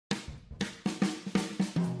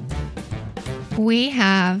We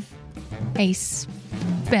have a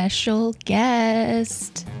special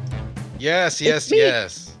guest. Yes. This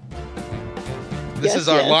is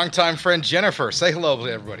our longtime friend Jennifer. Say hello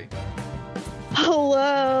to everybody.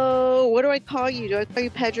 Hello. What do I call you? Do I call you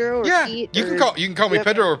Pedro or Pete? You can call me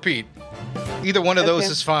Pedro or Pete. Either one of those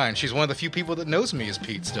is fine. She's one of the few people that knows me as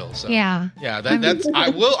Pete still. So that's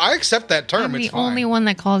I accept that term. I'm it's the fine. only one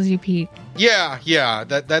that calls you Pete. Yeah,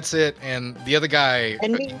 that's it. And the other guy,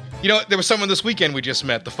 And me. There was someone this weekend we just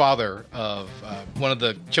met, the father of one of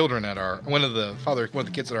the children at one of the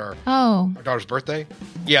kids at our daughter's birthday.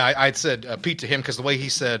 Yeah, I'd said Pete to him because the way he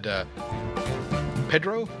said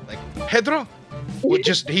Pedro,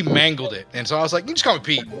 he mangled it. And so I was like, you just call me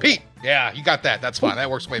Pete. Pete. Yeah, you got that. That's fine. That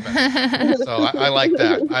works way better. So I like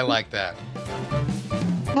that.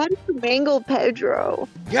 How do you mangle Pedro?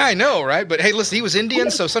 Yeah, I know, right? But hey, listen, he was Indian,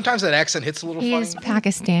 so sometimes that accent hits a little funny. He's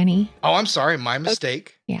Pakistani. Oh, I'm sorry. My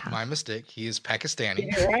mistake. Yeah. My mistake. He is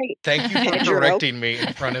Pakistani. You're right. Thank you for correcting me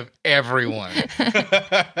in front of everyone.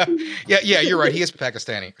 Yeah, you're right. He is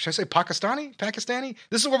Pakistani. Should I say Pakistani? Pakistani?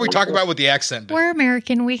 This is what we talk about with the accent. We're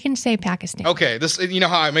American. We can say Pakistani. Okay, you know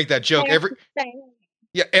how I make that joke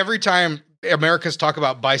every time Americans talk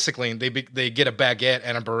about bicycling, they get a baguette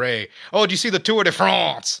and a beret. Oh, do you see the Tour de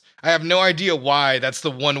France? I have no idea why that's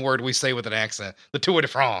the one word we say with an accent. The Tour de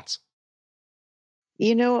France.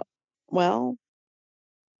 Because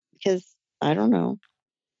I don't know.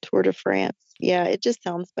 Tour de France. Yeah, it just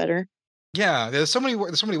sounds better. Yeah, there's so many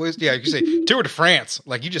ways. Yeah, you can say Tour de France.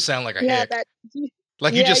 Like you just sound like a hick.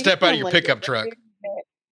 Like you just step out of your pickup truck.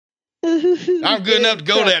 I'm good enough to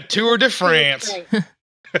go to that Tour de France.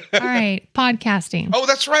 All right, podcasting. Oh,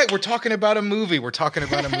 that's right. We're talking about a movie.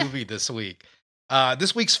 This week.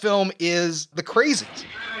 This week's film is The Crazies.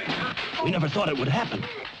 We never thought it would happen.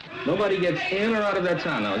 Nobody gets in or out of that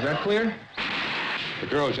town now. Is that clear? The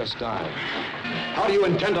girl just died. How do you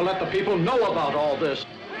intend to let the people know about all this?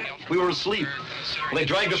 We were asleep. They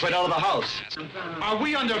dragged us right out of the house. Are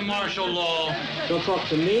we under martial law? Don't talk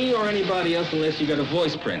to me or anybody else unless you got a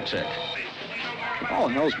voice print check. All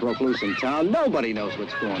hell's broke loose in town. Nobody knows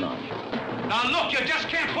what's going on. Now look, you just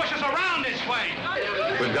can't push us around this way.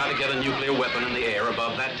 We've got to get a nuclear weapon in the air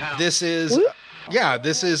above that town. This is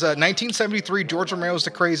 1973, George Romero's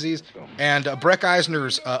The Crazies, and Breck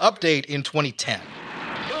Eisner's update in 2010.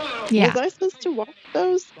 Yeah. Was I supposed to watch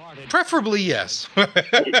those? Preferably, yes. I'm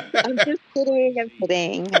just kidding. I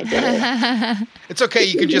did it. It's okay.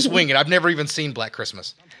 You can just wing it. I've never even seen Black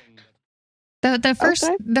Christmas.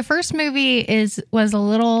 The first movie was a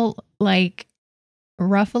little like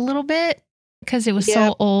rough a little bit because it was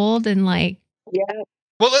so old and like. Yeah.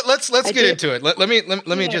 Well, let's get into it. Let me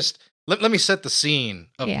set the scene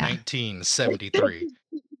of 1973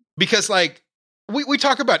 because like we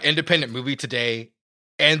talk about independent movie today,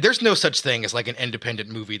 and there's no such thing as like an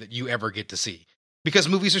independent movie that you ever get to see because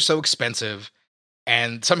movies are so expensive,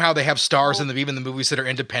 and somehow they have stars in them, even the movies that are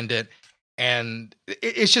independent. And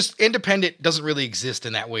it's just independent doesn't really exist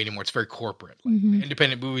in that way anymore. It's very corporate. Like, the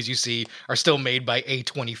independent movies you see are still made by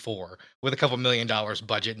A24 with a couple $1 million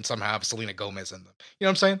budget and somehow have Selena Gomez in them. You know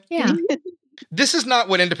what I'm saying? Yeah. This is not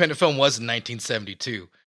what independent film was in 1972.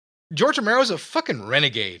 George Romero's a fucking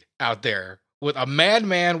renegade out there with a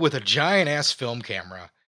madman with a giant ass film camera.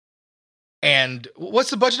 And what's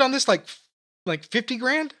the budget on this? Like 50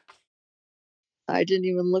 grand? I didn't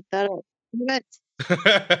even look that up.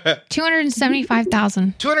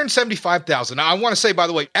 $275,000. $275,000. Now, I want to say, by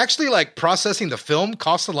the way, actually, like processing the film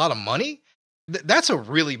costs a lot of money. That's a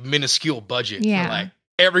really minuscule budget for like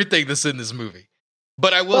everything that's in this movie.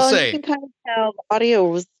 But I will say, you can kind of tell the audio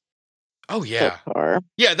was. Oh yeah,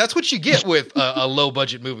 yeah. That's what you get with a low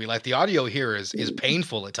budget movie. Like the audio here is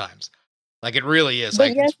painful at times. Like it really is. But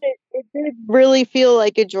like, yes, it did really feel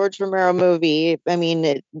like a George Romero movie. I mean,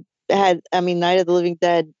 it had. I mean, Night of the Living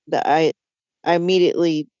Dead. I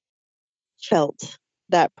immediately felt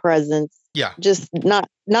that presence. Yeah. Just not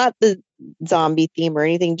the zombie theme or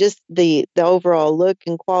anything, just the overall look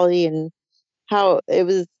and quality and how it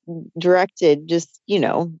was directed, just,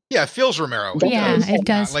 Yeah, it feels Romero. It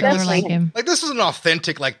does feel like him. Like this is an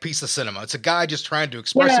authentic piece of cinema. It's a guy just trying to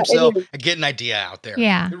express himself and get an idea out there.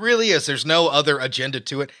 Yeah. It really is. There's no other agenda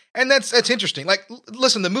to it. And that's interesting. Like,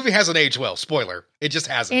 listen, the movie hasn't aged well. Spoiler. It just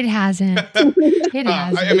hasn't. It hasn't. It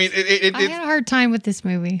hasn't. I mean, I had a hard time with this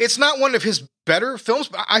movie. It's not one of his better films,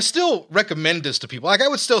 but I still recommend this to people. Like, I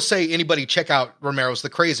would still say anybody check out Romero's The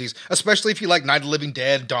Crazies, especially if you like Night of the Living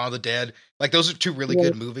Dead, Dawn of the Dead. Like, those are two really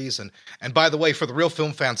good movies. And by the way, for the real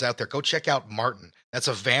film fans out there, go check out Martin. That's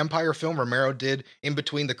a vampire film Romero did in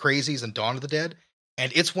between The Crazies and Dawn of the Dead.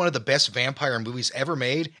 and it's one of the best vampire movies ever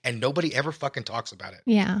made, and nobody ever fucking talks about it.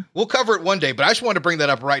 Yeah. We'll cover it one day, but I just wanted to bring that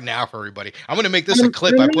up right now for everybody. I'm going to make this a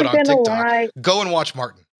clip I put on TikTok. Go and watch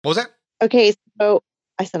Martin. What was that? Okay, so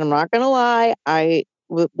I said, I'm not going to lie. I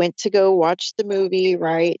went to go watch the movie,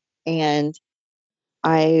 right? And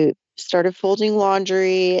I started folding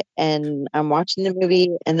laundry, and I'm watching the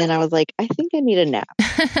movie, and then I was like, I think I need a nap.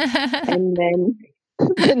 And then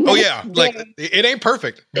oh yeah, like it ain't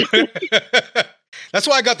perfect. That's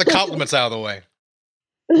why I got the compliments out of the way.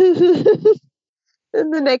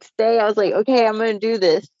 And the next day I was like, okay, I'm going to do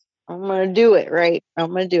this. I'm going to do it, right?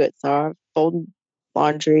 I'm going to do it. So I folded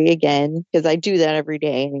laundry again, because I do that every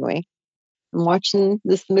day anyway. I'm watching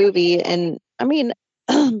this movie, and I mean,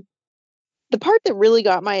 the part that really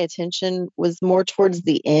got my attention was more towards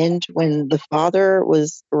the end when the father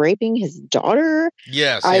was raping his daughter.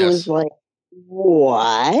 Yes. I was like,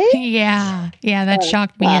 what? Yeah, that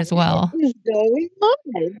shocked me as well. What is going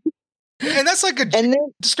on? And that's like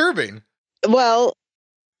disturbing. Well,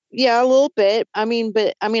 yeah, a little bit. I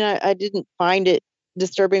didn't find it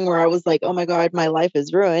disturbing where I was like, oh my God, my life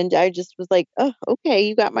is ruined. I just was like, oh, okay,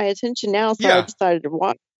 you got my attention now. So I decided to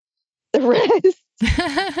watch the rest.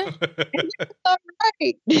 It's all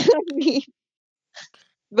right.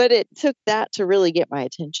 But it took that to really get my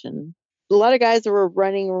attention. A lot of guys were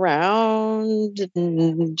running around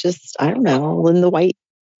and just, I don't know, in the white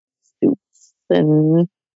suits, and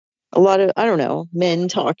a lot of, I don't know, men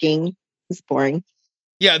talking. It's boring.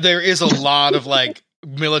 Yeah, there is a lot of like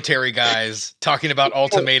military guys talking about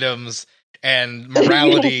ultimatums and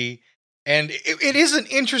morality. And it is an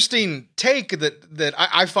interesting take that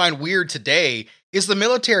I find weird today, is the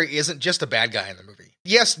military isn't just a bad guy in the movie.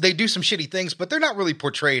 Yes, they do some shitty things, but they're not really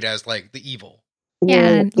portrayed as like the evil.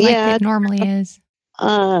 Yeah, it normally is.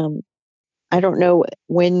 I don't know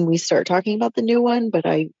when we start talking about the new one, but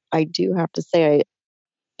I do have to say I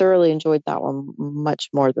thoroughly enjoyed that one much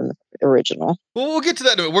more than the original. Well, we'll get to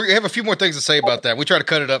that. We have a few more things to say about that. We try to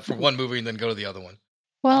cut it up for one movie and then go to the other one.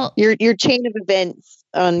 Well, your chain of events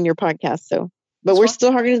on your podcast, but we're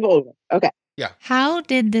still talking about the old one. Okay. Yeah. How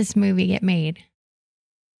did this movie get made?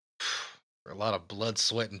 For a lot of blood,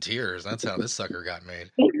 sweat, and tears. That's how this sucker got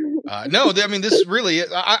made. No, I mean, this really,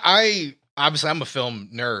 I obviously I'm a film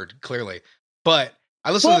nerd, clearly, but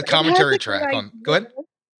I listen to the commentary track on, go ahead.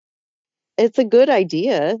 It's a good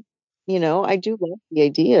idea. I do love the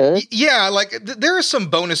idea. Yeah, like there are some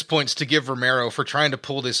bonus points to give Romero for trying to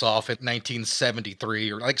pull this off in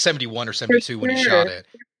 1973 or like 71 or 72 when he shot it,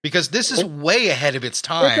 because this is way ahead of its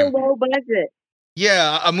time. It's a low budget.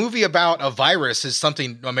 Yeah, a movie about a virus is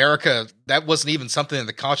something America, that wasn't even something in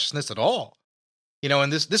the consciousness at all.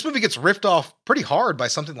 And this movie gets ripped off pretty hard by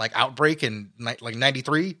something like Outbreak in like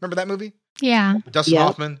 93. Remember that movie? Yeah. Dustin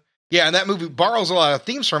Hoffman. Yeah, and that movie borrows a lot of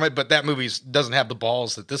themes from it, but that movie doesn't have the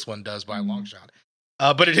balls that this one does by a long shot.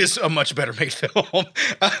 But it is a much better made film.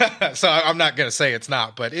 So I'm not going to say it's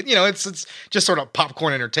not, but it's just sort of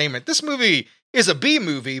popcorn entertainment. This movie is a B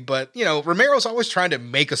movie, but Romero's always trying to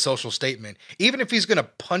make a social statement, even if he's going to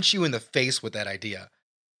punch you in the face with that idea.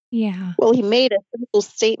 Yeah. Well, he made a simple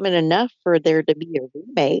statement enough for there to be a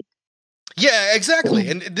remake. Yeah, exactly.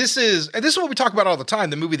 And this is what we talk about all the time,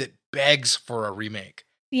 the movie that begs for a remake.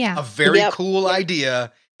 Yeah. A very cool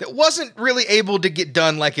idea that wasn't really able to get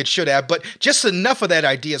done like it should have, but just enough of that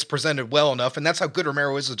idea is presented well enough, and that's how good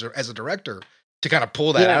Romero is as a director, to kind of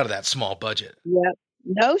pull that out of that small budget. Yep.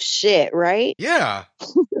 No shit, right? Yeah.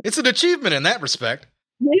 It's an achievement in that respect.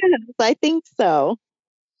 Yes, I think so.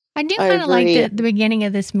 I do kind of like the beginning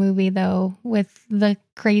of this movie, though, with the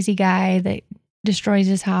crazy guy that destroys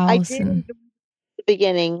his house. I did enjoy the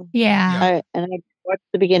beginning. Yeah. I watched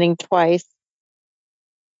the beginning twice.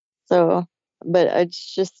 So, but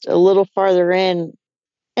it's just a little farther in,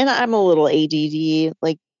 and I'm a little ADD.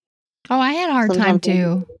 Like, I had a hard time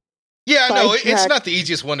too. Yeah, no, it's not the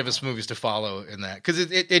easiest one of his movies to follow in that, because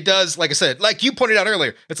it does, like I said, like you pointed out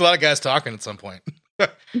earlier, it's a lot of guys talking at some point.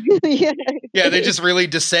 Yeah, they just really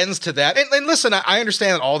descends to that. And listen, I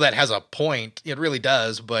understand that all that has a point. It really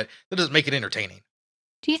does, but it doesn't make it entertaining.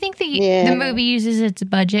 Do you think the movie uses its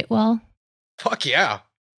budget well? Fuck yeah.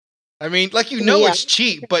 I mean, like, it's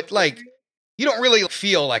cheap, but like, you don't really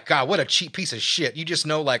feel like, God, what a cheap piece of shit. You just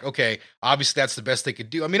know, like, okay, obviously that's the best they could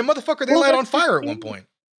do. I mean, a motherfucker, they light on fire at one point.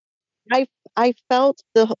 I felt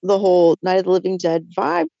the whole Night of the Living Dead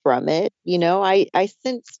vibe from it. I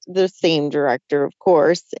sensed the same director, of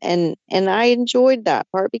course, and I enjoyed that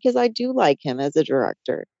part because I do like him as a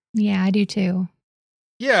director. Yeah, I do too.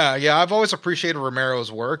 Yeah, I've always appreciated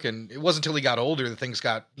Romero's work, and it wasn't until he got older that things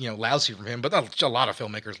got, lousy from him, but a lot of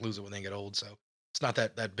filmmakers lose it when they get old, so it's not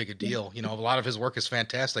that big a deal. You know, a lot of his work is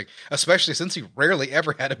fantastic, especially since he rarely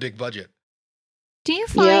ever had a big budget. Do you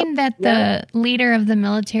find that the leader of the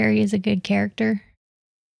military is a good character?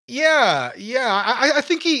 Yeah. I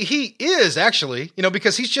think he is actually, you know,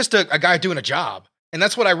 because he's just a guy doing a job. And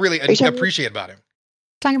that's what I really appreciate about him.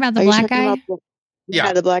 Talking about the black guy?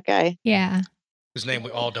 The black guy. Yeah. Whose name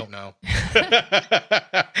we all don't know.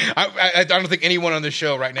 I don't think anyone on the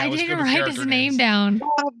show right now is good with character names. I didn't write his name down.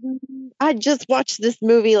 I just watched this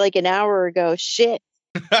movie like an hour ago. Shit.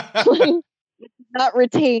 Not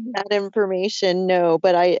retain that information. No,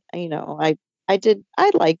 but I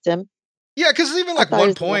liked him. Yeah, because even like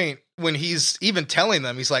one point when he's even telling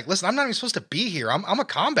them, he's like, listen, I'm not even supposed to be here. I'm a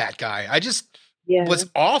combat guy. I just was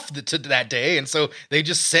off to that day. And so they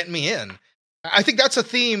just sent me in. I think that's a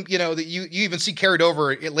theme, you know, that you even see carried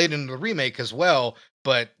over late in the remake as well.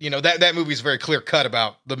 But, you know, that movie is very clear cut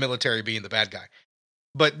about the military being the bad guy.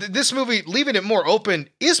 But this movie, leaving it more open,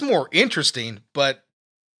 is more interesting. But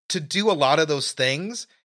to do a lot of those things,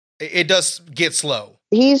 it does get slow.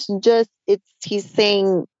 He's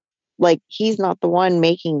saying, like, he's not the one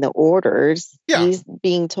making the orders. Yeah. He's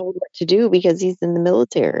being told what to do because he's in the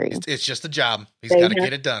military. It's just a job. He's got to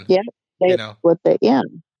get it done. Yeah. You know?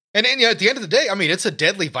 And you know, at the end of the day, I mean, it's a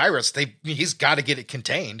deadly virus. He's got to get it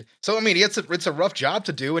contained. So, I mean, it's a rough job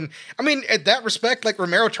to do. And I mean, at that respect, like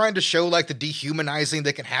Romero trying to show like the dehumanizing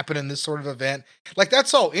that can happen in this sort of event, like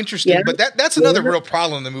that's all interesting. Yeah. But that's another real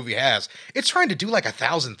problem the movie has. It's trying to do like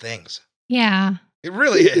 1,000 things. Yeah. It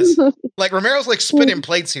really is. Like Romero's like spinning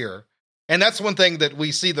plates here. And that's one thing that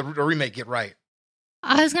we see the remake get right.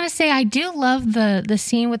 I was going to say, I do love the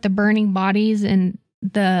scene with the burning bodies and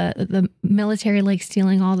the military like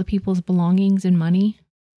stealing all the people's belongings and money.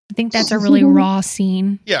 I think that's a really raw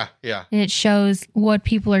scene. Yeah. And it shows what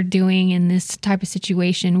people are doing in this type of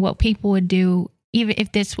situation, what people would do even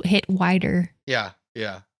if this hit wider. Yeah.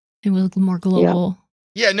 It was more global.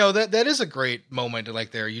 Yeah, no, that is a great moment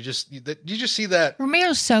like there. You just see that.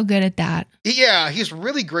 Romero's so good at that. Yeah, he's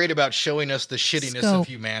really great about showing us the shittiness of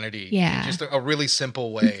humanity. Yeah. In just a really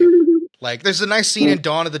simple way. Like there's a nice scene in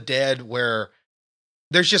Dawn of the Dead where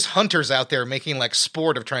there's just hunters out there making like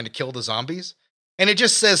sport of trying to kill the zombies. And it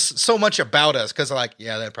just says so much about us because like,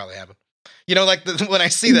 yeah, that probably happened. You know, like when I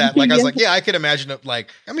see that, like I was like, yeah, I could imagine it. Like,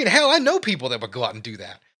 I mean, hell, I know people that would go out and do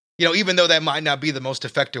that. You know, even though that might not be the most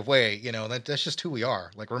effective way, you know, that's just who we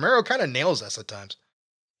are. Like Romero kind of nails us at times.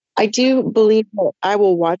 I do believe that I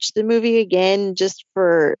will watch the movie again just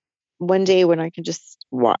for one day when I can just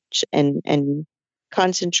watch and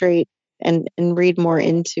concentrate and read more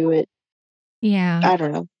into it. Yeah. I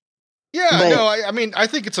don't know. Yeah, no, I mean, I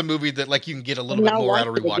think it's a movie that like you can get a little bit more out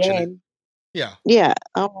of rewatching it. Yeah. Yeah,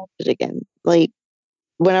 I'll watch it again. Like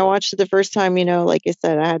when I watched it the first time, you know, like I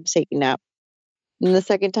said, I had to take a nap. And the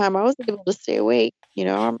second time I was able to stay awake. You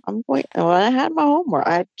know, I'm going, well, I had my homework.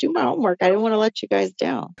 I do my homework. I didn't want to let you guys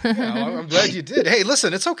down. Yeah, I'm glad you did. Hey,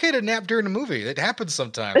 listen, it's okay to nap during a movie. It happens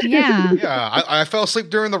sometimes. Yeah. Yeah. I fell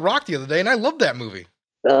asleep during The Rock the other day and I loved that movie.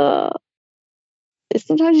 Sometimes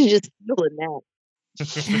you just feel a nap.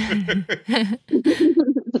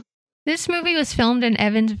 This movie was filmed in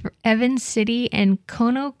Evans City and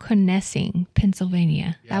Connoquenessing,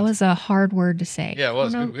 Pennsylvania. Yeah. That was a hard word to say. Yeah, it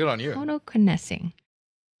was. Good on you. Connoquenessing.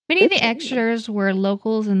 Many of the extras were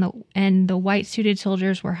locals, and the white-suited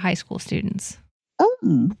soldiers were high school students.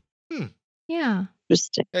 Oh. Yeah.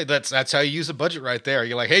 Interesting. Hey, that's how you use a budget right there.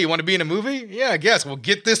 You're like, hey, you want to be in a movie? Yeah, I guess. We'll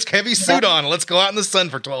get this heavy suit on. Let's go out in the sun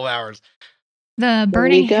for 12 hours. The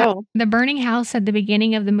burning house at the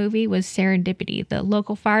beginning of the movie was serendipity. The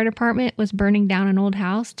local fire department was burning down an old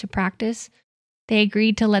house to practice. They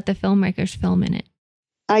agreed to let the filmmakers film in it.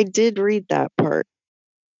 I did read that part.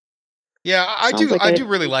 Yeah, I do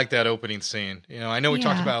really like that opening scene. You know, I know we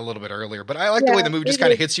talked about it a little bit earlier, but I like the way the movie just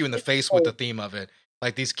kind of hits you in the face with the theme of it.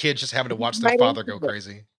 Like these kids just having to watch their father go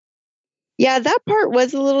crazy. Yeah, that part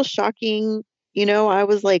was a little shocking. You know, I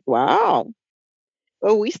was like, wow.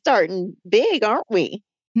 Oh, we starting big, aren't we?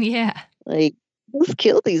 Yeah. Like, let's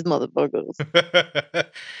kill these motherfuckers.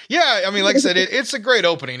 Yeah, I mean, like I said, it's a great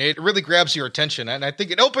opening. It really grabs your attention. And I think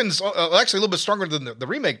it opens actually a little bit stronger than the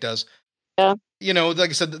remake does. Yeah. You know, like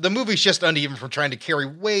I said, the movie's just uneven from trying to carry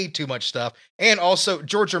way too much stuff. And also,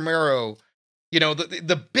 George Romero, you know,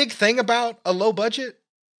 the big thing about a low budget,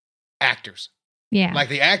 actors. Yeah. Like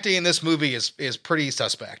the acting in this movie is pretty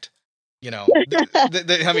suspect. You know,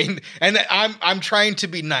 I mean, and I'm trying to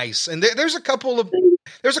be nice. And there's a couple of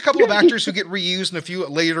actors who get reused in a few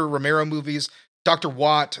later Romero movies. Dr.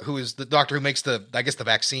 Watt, who is the doctor who makes the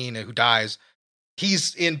vaccine and who dies.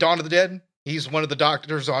 He's in Dawn of the Dead. He's one of the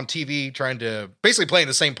doctors on TV basically playing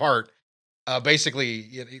the same part.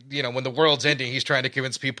 basically, when the world's ending, he's trying to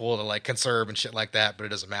convince people to like conserve and shit like that, but it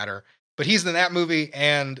doesn't matter. But he's in that movie,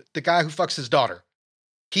 and the guy who fucks his daughter,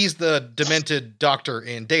 he's the demented doctor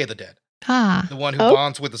in Day of the Dead. The one who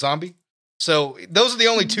bonds with the zombie. So those are the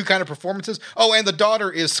only two kind of performances. Oh, and the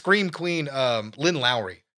daughter is Scream Queen Lynn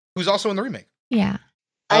Lowry, who's also in the remake. Yeah.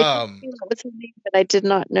 I didn't know what's her name, but I did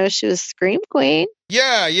not know she was Scream Queen.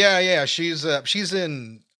 Yeah. She's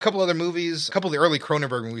in a couple other movies, a couple of the early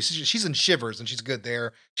Cronenberg movies. She's in Shivers, and she's good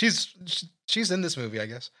there. She's in this movie, I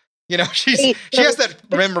guess. She has that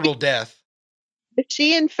memorable death. Was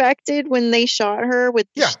she infected when they shot her with?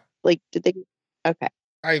 Yeah. Did they? Okay.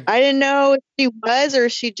 I didn't know if she was, or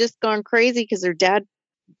she just gone crazy because her dad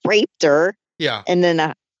raped her. Yeah. And then,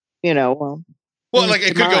 well, like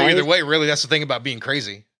it could go either way, really. That's the thing about being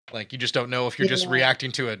crazy. Like you just don't know if you're just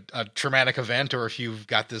reacting to a traumatic event or if you've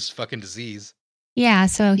got this fucking disease. Yeah,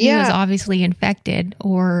 so he was obviously infected,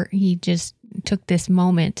 or he just took this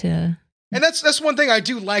moment to. And that's one thing I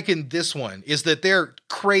do like in this one is that they're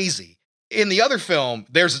crazy. In the other film,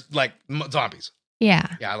 there's like zombies. Yeah.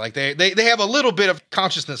 Yeah, like they have a little bit of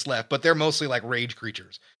consciousness left, but they're mostly like rage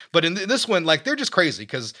creatures. But in this one, like they're just crazy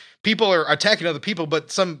because people are attacking other people,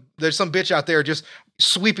 but there's some bitch out there just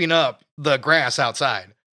sweeping up the grass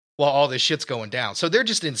outside while all this shit's going down. So they're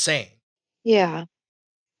just insane. Yeah.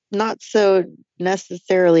 Not so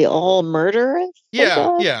necessarily all murderous.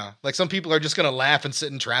 Yeah. Like some people are just going to laugh and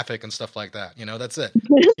sit in traffic and stuff like that. That's it.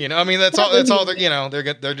 I mean, that's all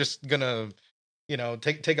they're just going to,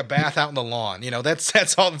 take a bath out in the lawn.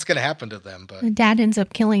 That's all that's going to happen to them. But the dad ends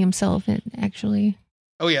up killing himself, actually.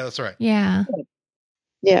 Oh yeah, that's right. Yeah.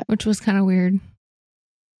 Yeah. Which was kind of weird.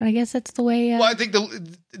 But I guess that's the way. Well, I think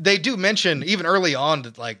they do mention even early on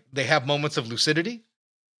that like they have moments of lucidity.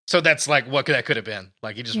 So that's like what that could have been.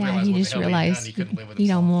 Like he just realized he couldn't live with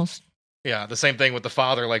himself. Almost. Yeah, the same thing with the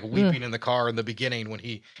father, like weeping in the car in the beginning when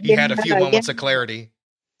he had a few moments of clarity.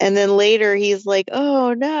 And then later he's like,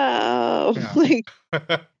 "Oh no!"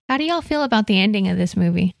 Yeah. How do y'all feel about the ending of this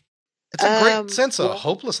movie? It's a great sense of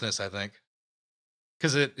hopelessness, I think,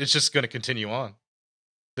 because it's just going to continue on.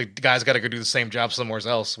 The guy's got to go do the same job somewhere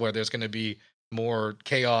else, where there's going to be more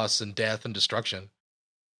chaos and death and destruction.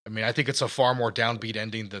 I mean, I think it's a far more downbeat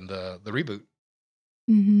ending than the reboot.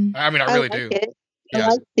 Mm-hmm. I mean, I really do. I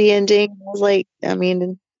like the ending. I was like, I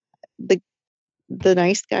mean, the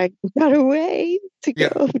nice guy got away to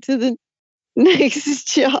go to the next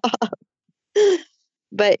job.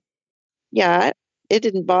 But yeah, it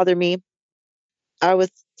didn't bother me. I was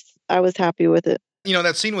happy with it.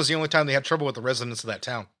 That scene was the only time they had trouble with the residents of that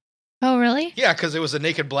town. Oh, really? Yeah, because it was a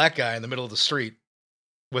naked black guy in the middle of the street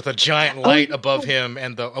with a giant light above him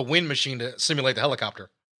and a wind machine to simulate the helicopter.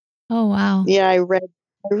 Oh, wow. Yeah, I read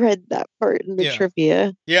that part in the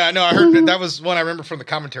trivia. Yeah, no, I heard that was one I remember from the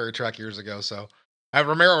commentary track years ago. So I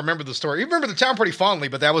remember the story. You remember the town pretty fondly,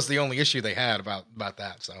 but that was the only issue they had about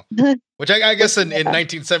that. So, which I guess in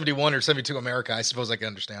 1971 or 72 America, I suppose I can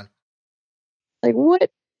understand. Like, what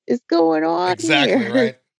is going on exactly, here?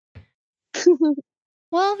 Right.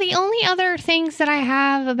 Well, the only other things that I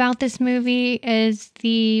have about this movie is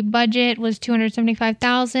the budget was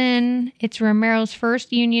 $275,000. It's Romero's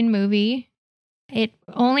first union movie. It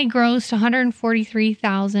only grossed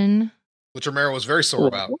 $143,000, which Romero was very sore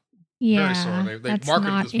about. Yeah, very sore. They that's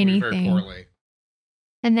marketed not this movie anything. very poorly.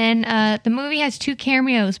 And then the movie has 2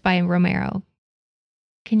 cameos by Romero.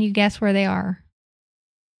 Can you guess where they are?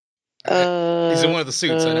 He's in one of the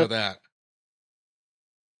suits. I know that.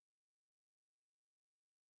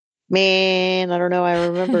 Man, I don't know. I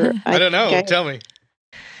remember. I don't know. Tell me.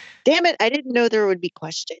 Damn it. I didn't know there would be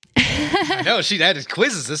questions. I know. She added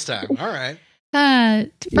quizzes this time. All right.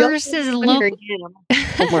 First is a local.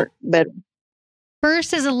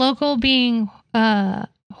 First is a local being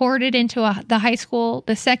hoarded into the high school.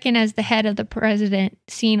 The second as the head of the president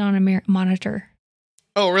seen on a monitor.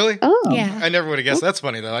 Oh, really? Oh. Yeah. I never would have guessed. That's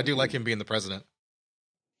funny, though. I do like him being the president.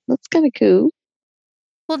 That's kind of cool.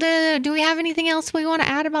 Well, do we have anything else we want to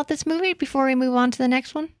add about this movie before we move on to the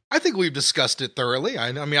next one? I think we've discussed it thoroughly.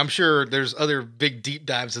 I mean, I'm sure there's other big deep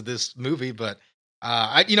dives of this movie, but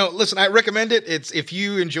listen, I recommend it. It's if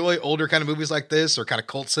you enjoy older kind of movies like this or kind of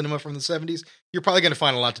cult cinema from the 70s, you're probably going to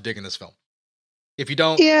find a lot to dig in this film. If you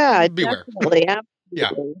don't, beware. Absolutely.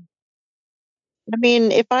 Yeah. I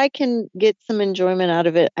mean, if I can get some enjoyment out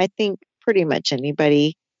of it, I think pretty much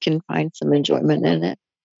anybody can find some enjoyment in it.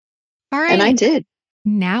 All right. And I did.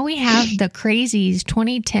 Now we have the Crazies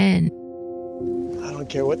 2010. I don't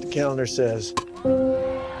care what the calendar says.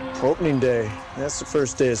 Opening day. That's the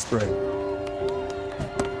first day of spring.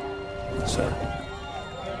 Sir.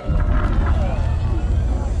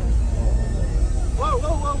 Whoa,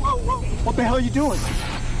 whoa, whoa, whoa, whoa. What the hell are you doing?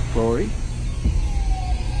 Rory,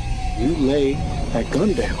 you lay that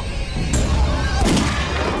gun down.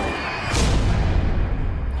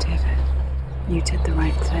 David, you did the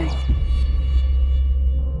right thing.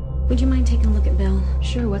 Would you mind taking a look at Bill?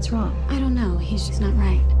 Sure, what's wrong? I don't know. He's just not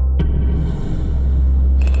right.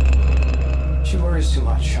 She worries too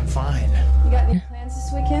much. I'm fine. You got any plans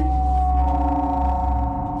this weekend?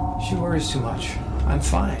 She worries too much. I'm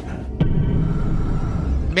fine.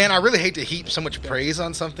 Man, I really hate to heap so much praise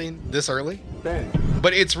on something this early, Ben.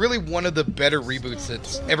 but it's really one of the better reboots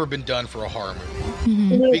that's ever been done for a horror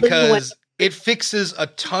movie. Mm-hmm. Because it fixes a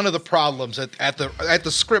ton of the problems at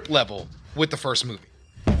the script level with the first movie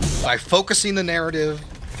by focusing the narrative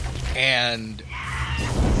and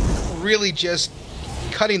really just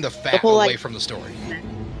cutting the fat away from the story.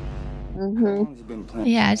 Mm-hmm.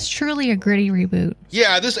 Yeah, it's truly a gritty reboot.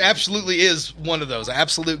 Yeah, this absolutely is one of those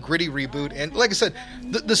absolute gritty reboot. And like I said,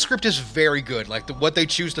 the script is very good. Like what they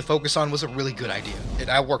choose to focus on was a really good idea.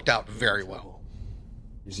 It worked out very well.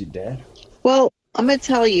 Is he dead? Well, I'm going to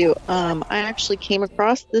tell you, I actually came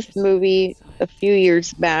across this movie a few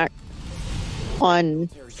years back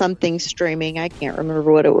on something streaming. I can't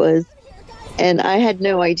remember what it was. And I had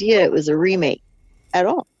no idea it was a remake at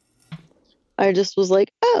all. I just was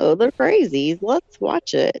like, oh, they're Crazies. Let's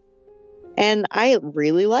watch it. And I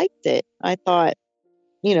really liked it. I thought,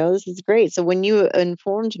 this is great. So when you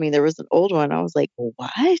informed me there was an old one, I was like,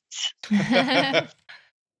 what? Yeah.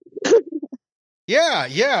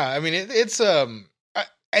 I mean, it's and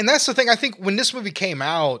that's the thing. I think when this movie came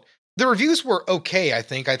out, the reviews were okay. I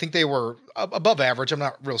think they were above average. I'm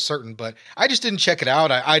not real certain, but I just didn't check it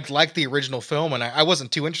out. I liked the original film, and I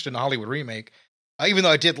wasn't too interested in a Hollywood remake. Even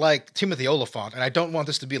though I did like Timothy Olyphant, and I don't want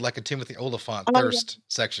this to be like a Timothy Olyphant thirst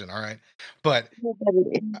section, all right? But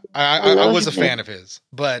I was a fan of his.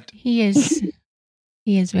 But he is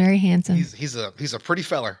very handsome. He's a pretty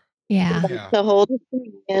feller. Yeah. The whole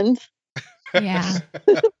end. Yeah.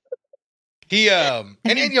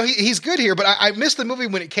 He's good here, but I missed the movie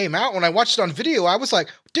when it came out. When I watched it on video, I was like,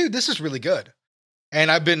 dude, this is really good.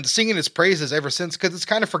 And I've been singing its praises ever since because it's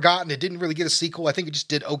kind of forgotten. It didn't really get a sequel. I think it just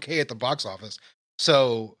did okay at the box office.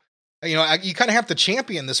 So, you kind of have to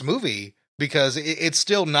champion this movie because it's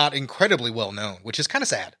still not incredibly well known, which is kind of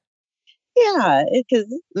sad. Yeah, because,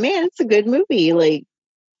 man, it's a good movie. Like,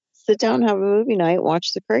 sit down, have a movie night,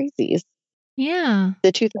 watch The Crazies. Yeah.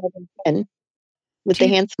 The 2010 with the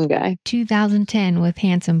handsome guy. 2010 with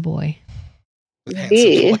Handsome Boy. With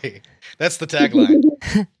Handsome Boy. That's the tagline.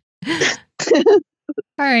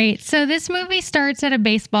 All right, so this movie starts at a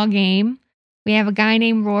baseball game. We have a guy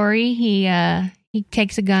named Rory. He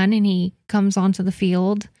takes a gun and he comes onto the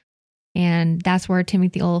field. And that's where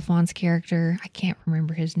Timothy Olyphant's character, I can't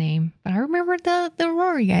remember his name, but I remember the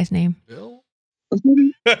Rory guy's name. Bill?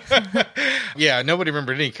 Yeah, nobody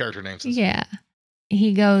remembered any character names. Yeah.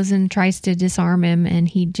 He goes and tries to disarm him and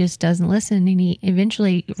he just doesn't listen. And he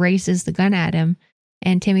eventually raises the gun at him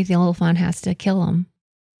and Timothy Olyphant has to kill him.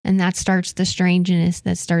 And that starts the strangeness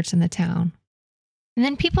that starts in the town. And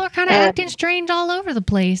then people are kind of acting strange all over the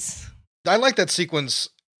place. I like that sequence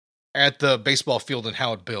at the baseball field and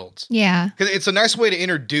how it builds. Yeah. Because it's a nice way to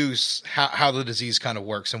introduce how the disease kind of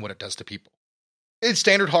works and what it does to people. It's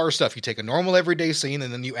standard horror stuff. You take a normal everyday scene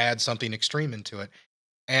and then you add something extreme into it.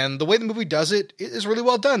 And the way the movie does it is really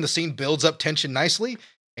well done. The scene builds up tension nicely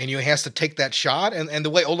and he has to take that shot. And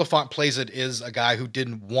the way Olyphant plays it is a guy who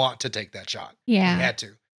didn't want to take that shot. Yeah. He had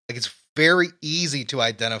to. Like, it's very easy to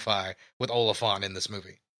identify with Olyphant in this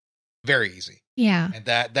movie. Very easy. Yeah. And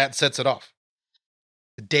that sets it off.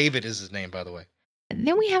 David is his name, by the way.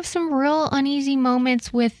 Then we have some real uneasy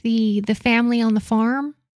moments with the family on the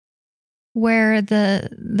farm where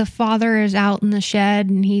the father is out in the shed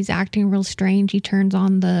and he's acting real strange. He turns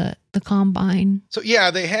on the combine. So, yeah,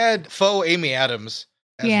 they had faux Amy Adams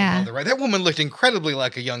as the Yeah. mother, right? That woman looked incredibly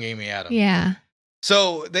like a young Amy Adams. Yeah.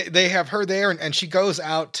 So they have her there and she goes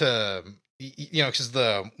out to, she's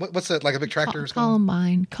what's that, like a big tractor?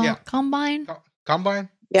 Combine. Yeah. Combine? Combine?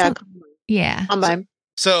 Yeah. Yeah. Combine.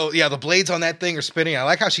 So, yeah, the blades on that thing are spinning. I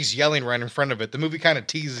like how she's yelling right in front of it. The movie kind of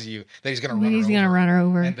teases you that he's going to run her over. He's going to run her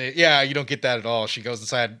over. And you don't get that at all. She goes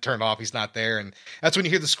inside, turned off, he's not there. And that's when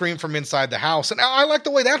you hear the scream from inside the house. And I like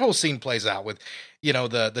the way that whole scene plays out with,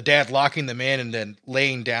 the dad locking them in and then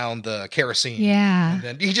laying down the kerosene. Yeah. And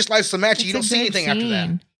then he just lights the match. It's You don't see anything after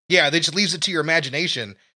that. Yeah, they just leaves it to your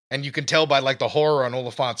imagination. And you can tell by like the horror on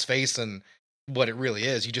Oliphant's face and what it really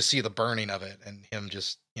is. You just see the burning of it and him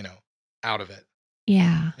just, out of it.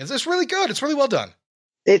 Yeah. It's really good. It's really well done.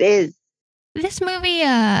 It is. This movie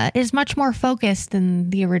is much more focused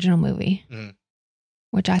than the original movie,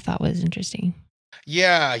 which I thought was interesting.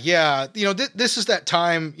 Yeah. This is that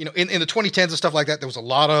time, in the 2010s and stuff like that, there was a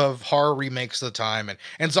lot of horror remakes at the time,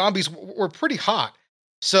 and zombies were pretty hot.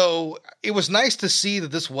 So it was nice to see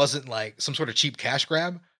that this wasn't like some sort of cheap cash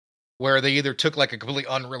grab where they either took like a completely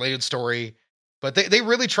unrelated story, but they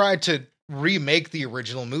really tried to remake the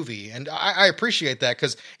original movie. And I appreciate that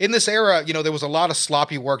because in this era, there was a lot of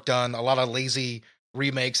sloppy work done, a lot of lazy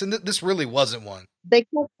remakes, and this really wasn't one. They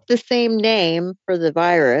kept the same name for the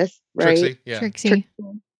virus, right? Trixie, yeah. Trixie.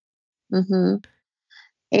 Mm-hmm.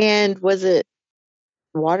 And was it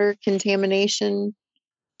water contamination?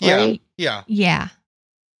 Right? Yeah.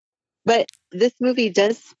 But this movie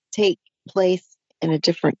does take place in a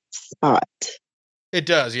different spot. It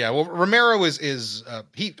does, yeah. Well, Romero is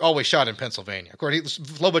he always shot in Pennsylvania. Of course,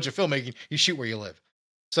 he's low budget filmmaking. You shoot where you live.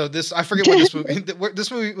 So I forget what this movie. This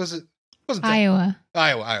movie wasn't Iowa.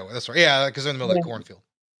 Iowa. That's right. Yeah, because they're in the middle of the cornfield.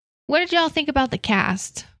 What did y'all think about the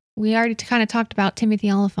cast? We already kind of talked about Timothy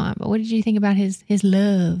Olyphant, but what did you think about his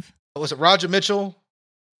love? Was it Roger Mitchell?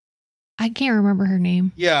 I can't remember her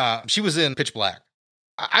name. Yeah, she was in Pitch Black.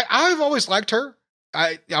 I've always liked her.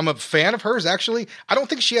 I'm a fan of hers, actually. I don't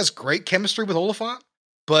think she has great chemistry with Olyphant,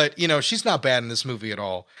 but, she's not bad in this movie at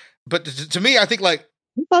all. But to me, I think, like...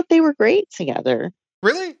 I thought they were great together.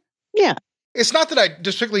 Really? Yeah. It's not that I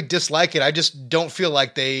particularly dislike it. I just don't feel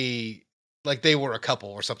like they were a couple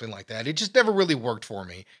or something like that. It just never really worked for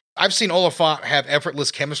me. I've seen Olyphant have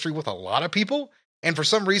effortless chemistry with a lot of people, and for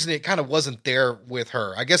some reason, it kind of wasn't there with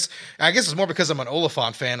her. I guess it's more because I'm an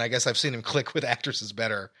Olyphant fan. I guess I've seen him click with actresses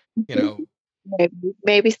better,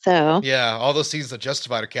 Maybe so. Yeah, all those scenes that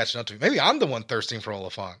Justified are catching up to me. Maybe I'm the one thirsting for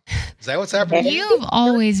Olyphant. Is that what's happening? You've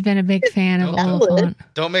always been a big fan of Olyphant.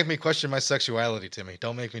 Don't make me question my sexuality, Timmy.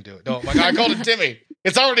 Don't make me do it. No, my God, I called him Timmy.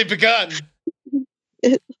 It's already begun.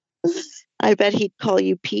 I bet he'd call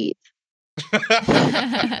you Pete.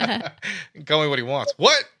 Call me what he wants.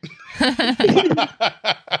 What?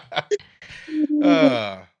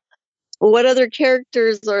 What other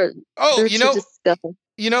characters are? Oh, you know discuss?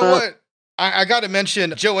 What? I got to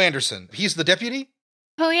mention Joe Anderson. He's the deputy.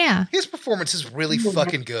 Oh yeah, his performance is really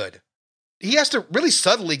fucking good. He has to really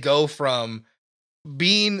subtly go from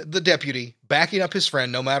being the deputy, backing up his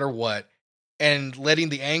friend no matter what, and letting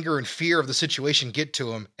the anger and fear of the situation get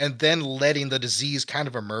to him, and then letting the disease kind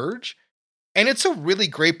of emerge. And it's a really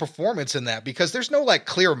great performance in that because there's no like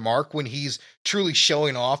clear mark when he's truly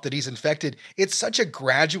showing off that he's infected. It's such a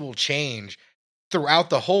gradual change throughout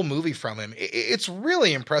the whole movie from him. It's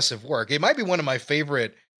really impressive work. It might be one of my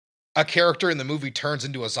favorite, a character in the movie turns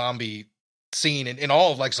into a zombie scene in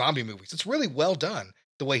all of like zombie movies. It's really well done.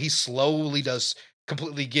 The way he slowly does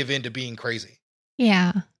completely give in to being crazy.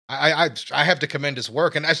 Yeah. I have to commend his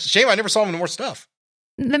work, and it's a shame I never saw him in more stuff.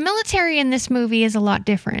 The military in this movie is a lot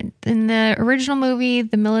different. In the original movie,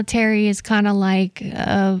 the military is kind of like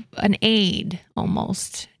an aid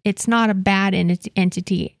almost. It's not a bad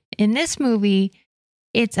entity. In this movie,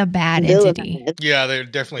 it's a bad entity. Yeah, they're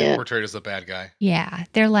definitely portrayed as the bad guy. Yeah,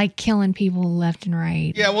 they're like killing people left and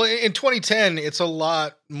right. Yeah, well, in 2010, it's a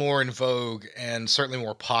lot more in vogue and certainly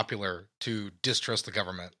more popular to distrust the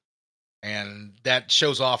government. And that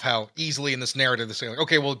shows off how easily in this narrative they say, like,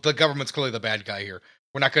 okay, well, the government's clearly the bad guy here.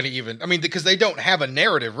 We're not going to even, because they don't have a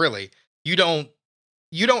narrative, really. You don't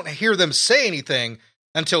hear them say anything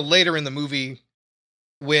until later in the movie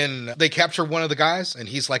when they capture one of the guys, and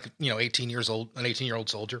he's like, 18 years old, an 18-year-old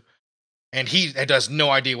soldier. And he has no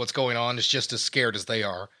idea what's going on. Is just as scared as they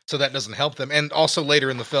are. So that doesn't help them. And also later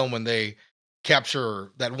in the film when they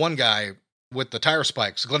capture that one guy with the tire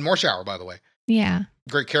spikes, Glenn Morshower, by the way. Yeah.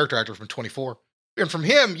 Great character actor from 24. And from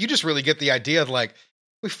him, you just really get the idea of like,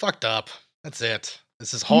 we fucked up. That's it.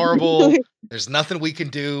 This is horrible. There's nothing we can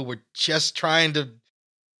do. We're just trying to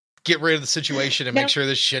get rid of the situation and make sure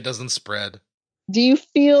this shit doesn't spread. Do you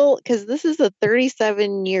feel, because this is a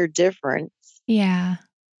 37-year difference. Yeah.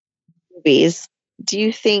 Movies. Do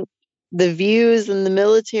you think the views in the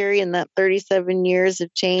military in that 37 years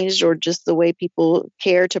have changed, or just the way people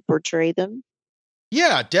care to portray them?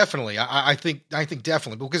 Yeah, definitely. I think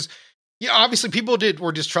definitely, because obviously people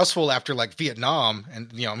were distrustful after like Vietnam,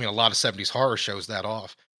 and a lot of 70s horror shows that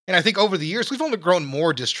off. And I think over the years we've only grown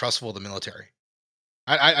more distrustful of the military.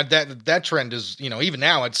 That trend is, even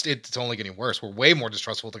now it's only getting worse. We're way more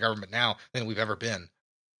distrustful of the government now than we've ever been.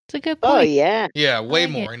 It's a good point. Oh yeah. Yeah, way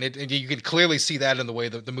more. And you can clearly see that in the way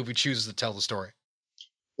that the movie chooses to tell the story.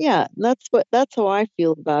 Yeah, that's how I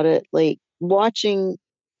feel about it. Like watching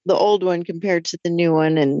the old one compared to the new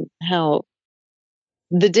one, and how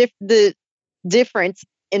the difference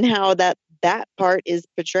in how that part is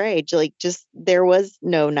portrayed. Like, just there was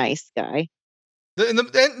no nice guy.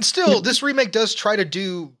 And still, this remake does try to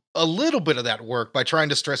do a little bit of that work by trying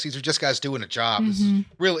to stress these are just guys doing a job. This is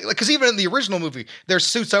really, like, because even in the original movie, there's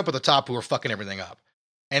suits up at the top who are fucking everything up.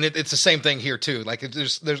 And it's the same thing here too. Like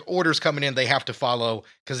there's orders coming in they have to follow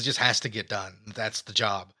because it just has to get done. That's the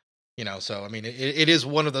job, So I mean, it is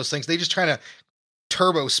one of those things. They just trying to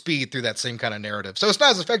turbo speed through that same kind of narrative. So it's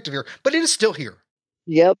not as effective here, but it is still here.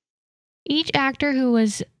 Yep. Each actor who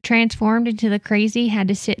was transformed into the Crazy had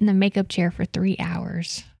to sit in the makeup chair for 3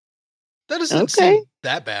 hours. That doesn't seem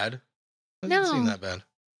that bad. That doesn't seem that bad.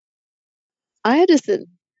 I had to sit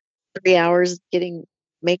 3 hours getting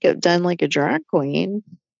makeup done like a drag queen.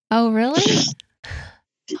 Oh, really?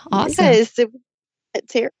 Awesome. Yes, it was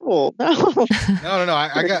terrible. No. No.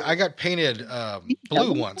 I got painted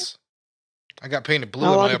blue once. I got painted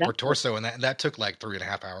blue in my upper torso, and that took like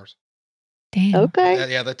 3.5 hours. Damn.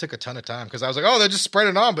 Okay. That took a ton of time because I was like, oh, they just spread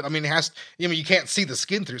it on, but I mean, you can't see the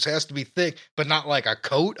skin through, so it has to be thick, but not like a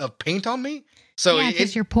coat of paint on me. So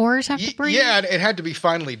because your pores have to breathe. Yeah, it had to be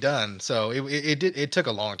finally done. So it took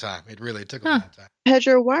a long time. It really took a long time.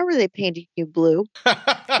 Pedro, why were they painting you blue?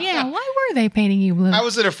 Yeah, why were they painting you blue? I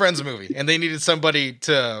was in a Friends movie, and they needed somebody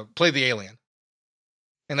to play the alien,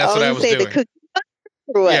 and that's what I was doing.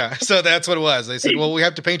 Yeah, so that's what it was. They said, "Well, we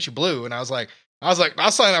have to paint you blue," and I was like,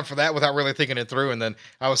 I'll sign up for that without really thinking it through. And then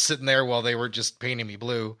I was sitting there while they were just painting me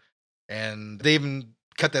blue, and they even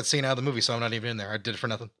cut that scene out of the movie, so I'm not even in there. I did it for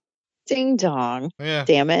nothing. Ding dong. Yeah.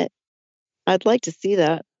 Damn it. I'd like to see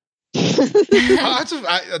that.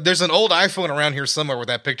 There's an old iPhone around here somewhere with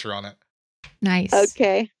that picture on it. Nice.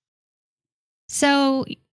 Okay. So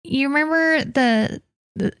you remember the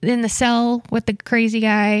in the cell with the crazy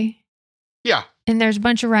guy? Yeah. And there's a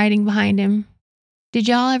bunch of writing behind him. Did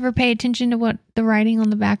y'all ever pay attention to what the writing on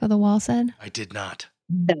the back of the wall said? I did not.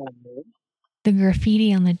 No. The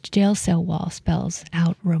graffiti on the jail cell wall spells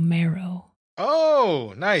out Romero.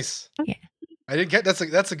 Oh, nice. Yeah. I didn't get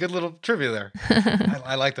that's a good little trivia there.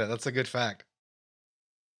 I like that. That's a good fact.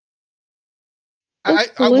 One of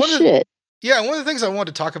the things I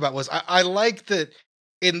wanted to talk about was I like that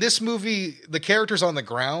in this movie, the characters on the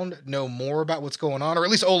ground know more about what's going on, or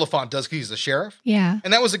at least Oliphant does because he's the sheriff. Yeah.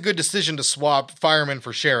 And that was a good decision to swap fireman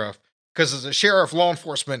for sheriff, because as a sheriff, law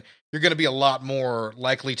enforcement, you're going to be a lot more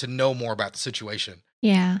likely to know more about the situation.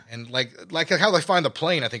 Yeah. And like how they find the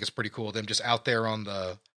plane, I think is pretty cool. Them just out there on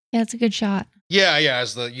the... Yeah, it's a good shot. Yeah.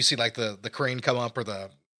 As you see like the crane come up or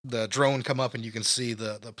the drone come up and you can see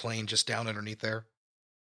the plane just down underneath there.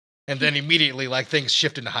 And then immediately like things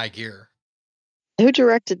shift into high gear. Who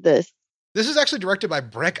directed this? This is actually directed by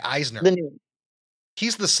Breck Eisner.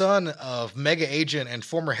 He's the son of mega agent and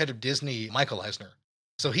former head of Disney, Michael Eisner.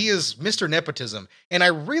 So he is Mr. Nepotism. And I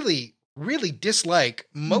really, really dislike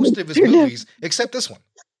most of his movies, except this one.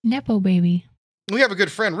 Nepo baby. We have a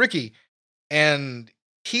good friend, Ricky, and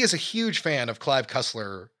he is a huge fan of Clive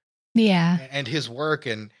Cussler. Yeah. And his work.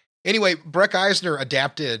 And anyway, Breck Eisner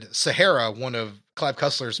adapted Sahara, one of Clive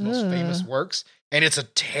Cussler's most famous works. And it's a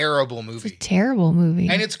terrible movie. It's a terrible movie.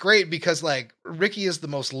 And it's great because, like, Ricky is the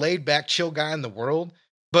most laid-back, chill guy in the world,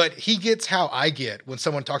 but he gets how I get when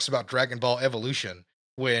someone talks about Dragon Ball Evolution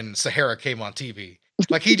when Sahara came on TV.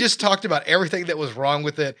 Like, he just talked about everything that was wrong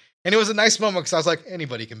with it, and it was a nice moment because I was like,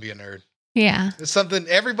 anybody can be a nerd. Yeah. It's something,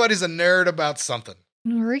 everybody's a nerd about something.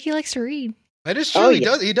 Ricky likes to read. That is true.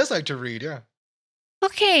 He does like to read, yeah.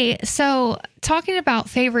 Okay, so talking about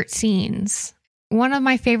favorite scenes... One of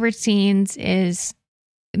my favorite scenes is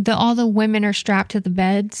all the women are strapped to the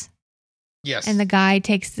beds. Yes. And the guy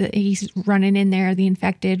he's running in there, the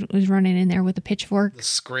infected was running in there with a pitchfork. The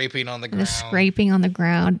scraping on the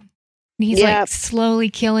ground. And he's like slowly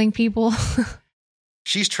killing people.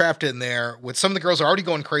 She's trapped in there with some of the girls are already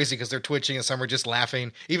going crazy because they're twitching and some are just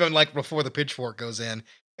laughing, even like before the pitchfork goes in.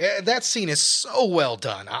 That scene is so well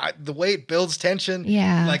done. The way it builds tension.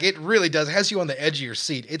 Yeah. Like it really does. It has you on the edge of your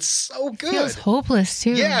seat. It's so good. It feels hopeless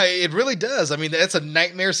too. Yeah, it really does. I mean, that's a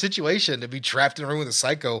nightmare situation to be trapped in a room with a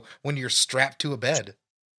psycho when you're strapped to a bed.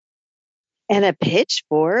 And a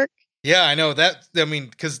pitchfork. Yeah, I know that. I mean,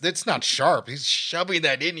 because it's not sharp. He's shoving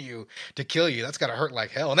that in you to kill you. That's got to hurt like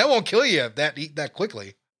hell. And that won't kill you that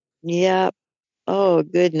quickly. Yep. Oh,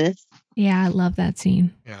 goodness. Yeah, I love that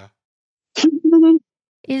scene. Yeah.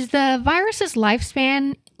 Is the virus's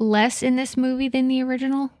lifespan less in this movie than the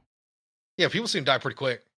original? Yeah, people seem to die pretty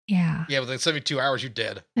quick. Yeah. Yeah, within 72 hours, you're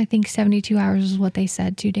dead. I think 72 hours is what they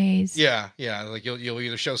said, 2 days. Yeah. Like you'll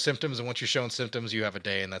either show symptoms, and once you're showing symptoms, you have a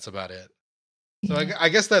day, and that's about it. So I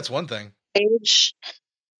guess that's one thing. Age.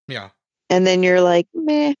 Yeah. And then you're like,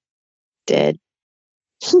 meh, dead.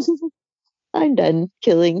 I'm done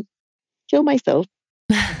killing. Kill myself.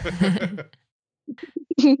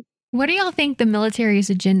 What do y'all think the military's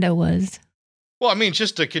agenda was? Well, I mean,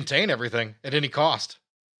 just to contain everything at any cost.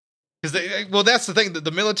 Because that's the thing, that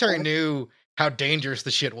the military knew how dangerous the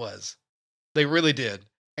shit was. They really did.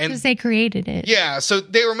 Because they created it. Yeah, so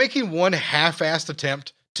they were making one half-assed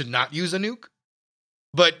attempt to not use a nuke.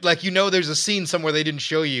 But, like, there's a scene somewhere they didn't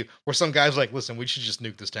show you where some guy's like, listen, we should just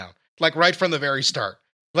nuke this town. Like, right from the very start.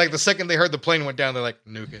 Like, the second they heard the plane went down, they're like,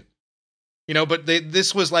 nuke it. But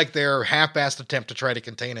this was, like, their half-assed attempt to try to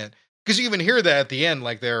contain it. Because you even hear that at the end,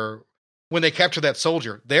 like, when they capture that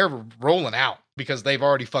soldier, they're rolling out because they've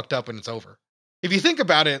already fucked up and it's over. If you think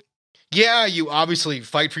about it, yeah, you obviously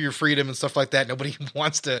fight for your freedom and stuff like that. Nobody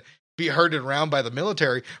wants to be herded around by the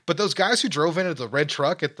military. But those guys who drove into the red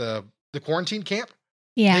truck at the quarantine camp,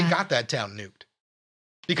 they got that town nuked.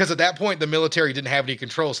 Because at that point, the military didn't have any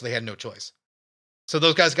control, so they had no choice. So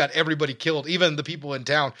those guys got everybody killed, even the people in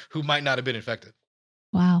town who might not have been infected.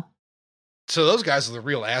 Wow. So those guys are the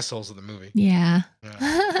real assholes of the movie. Yeah.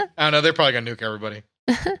 I don't know. They're probably going to nuke everybody.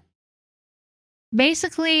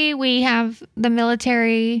 Basically, we have the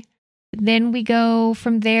military. Then we go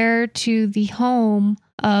from there to the home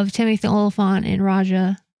of Timothy Oliphant and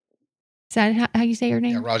Raja. Is that how you say her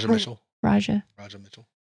name? Yeah, Raja Mitchell. Raja Mitchell.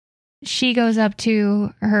 She goes up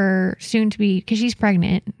to her soon-to-be, because she's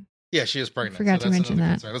pregnant. Yeah, she is pregnant. Forgot to mention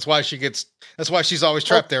that. Concern. That's why she's always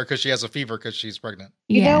trapped there, because she has a fever because she's pregnant.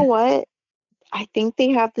 You know what? I think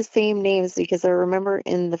they have the same names, because I remember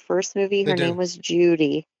in the first movie, her name was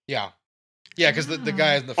Judy. Yeah. Yeah, because the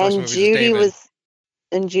guy in the first movie was David.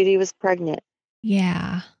 And Judy was pregnant.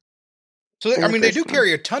 Yeah. So, they do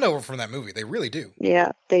carry a ton over from that movie. They really do.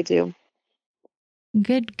 Yeah, they do.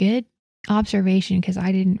 Good observation, because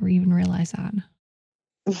I didn't even realize that.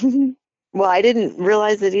 Well, I didn't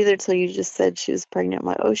realize it either till you just said she was pregnant. I'm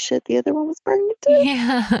like, oh shit, the other one was pregnant too?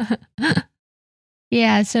 Yeah.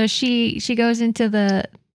 Yeah, so she goes into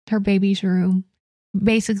her baby's room,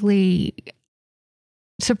 basically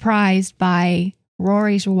surprised by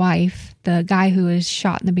Rory's wife, the guy who was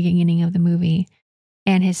shot in the beginning of the movie,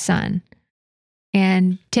 and his son.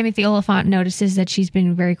 And Timothy Oliphant notices that she's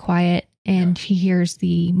been very quiet, and he hears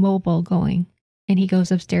the mobile going, and he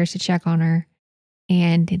goes upstairs to check on her.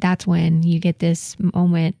 And that's when you get this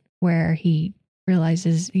moment where he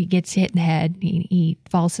realizes he gets hit in the head. He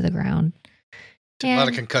falls to the ground. A lot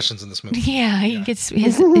of concussions in this movie. Yeah, he gets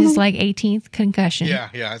his like 18th concussion.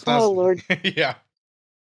 Yeah. Oh, Lord. Yeah.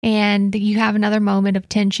 And you have another moment of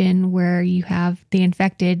tension where you have the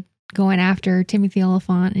infected going after Timothy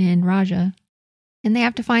Oliphant and Raja, and they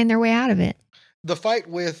have to find their way out of it. The fight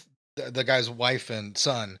with the guy's wife and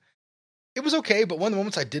son, it was okay, but one of the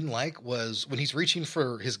moments I didn't like was when he's reaching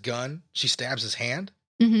for his gun, she stabs his hand,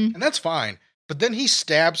 and that's fine. But then he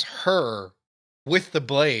stabs her with the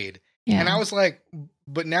blade, and I was like,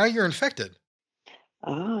 but now you're infected.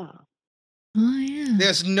 Oh, yeah.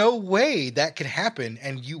 There's no way that could happen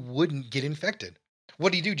and you wouldn't get infected.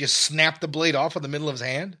 What do you do? Just snap the blade off in the middle of his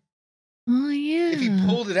hand? Oh, yeah. If he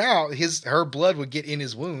pulled it out, her blood would get in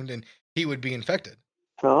his wound and he would be infected.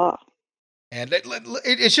 Oh. And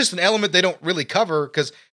it's just an element they don't really cover,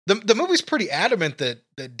 because the movie's pretty adamant that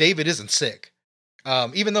David isn't sick.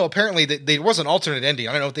 Even though apparently there was an alternate ending.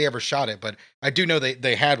 I don't know if they ever shot it, but I do know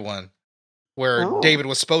they had one where David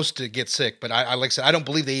was supposed to get sick. But I like I said, I don't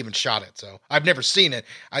believe they even shot it. So I've never seen it.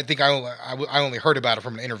 I think I only heard about it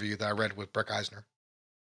from an interview that I read with Breck Eisner.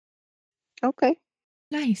 Okay.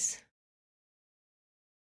 Nice.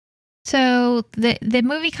 So the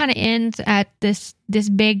movie kind of ends at this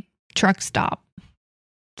big truck stop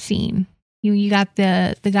scene. You got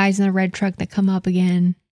the guys in the red truck that come up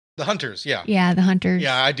again. The hunters, yeah. Yeah, the hunters.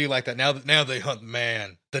 Yeah, I do like that. Now they hunt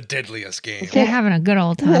man, the deadliest game. They're having a good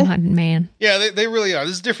old time hunting man. Yeah, they really are.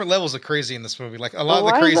 There's different levels of crazy in this movie. Like a lot of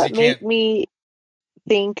the crazy that make me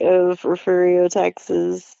think of Refugio,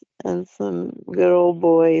 Texas, and some good old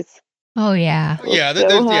boys. Oh yeah. Yeah,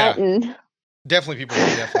 hunting. Definitely people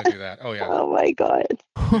would definitely do that. Oh yeah. Oh my God.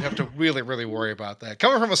 You have to really, really worry about that.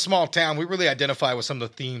 Coming from a small town, we really identify with some of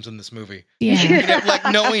the themes in this movie. Yeah. Like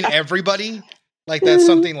knowing everybody. Like that's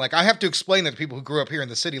something like I have to explain that to people who grew up here in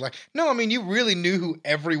the city. Like, no, I mean, you really knew who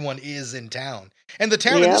everyone is in town. And the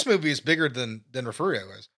town in this movie is bigger than Refugio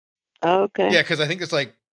is. Okay. Yeah, because I think it's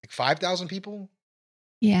like 5,000 people.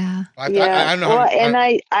 Yeah. I don't know. Well,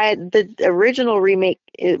 the original remake,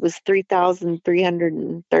 it was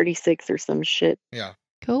 3,336 or some shit. Yeah.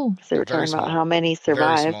 Cool. So we're talking about how many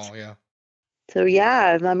survived. Very small, yeah. So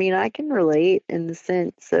yeah, I mean, I can relate in the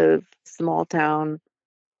sense of small town.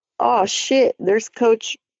 Oh shit, there's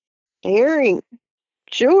Coach Herring.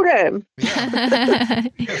 Shoot him. Yeah.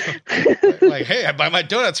 Like, hey, I buy my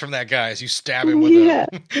donuts from that guy as you stab him with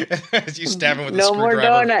as you stab him with a screwdriver. No more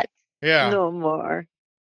donuts. Yeah. No more.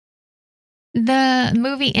 The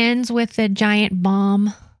movie ends with a giant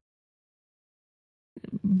bomb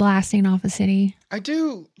blasting off a city. I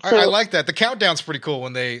do. I like that. The countdown's pretty cool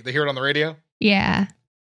when they hear it on the radio. Yeah.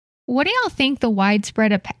 What do y'all think the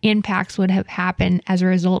widespread impacts would have happened as a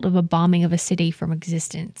result of a bombing of a city from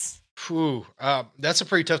existence? Phew, that's a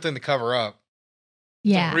pretty tough thing to cover up.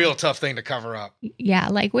 Yeah. It's a real tough thing to cover up. Yeah,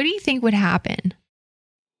 like what do you think would happen?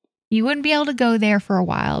 You wouldn't be able to go there for a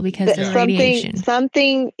while because of the radiation.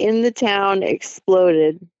 Something in the town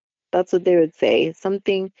exploded. That's what they would say.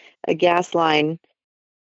 A gas line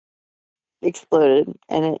exploded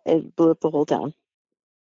and it blew up the whole town.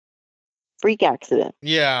 Freak accident.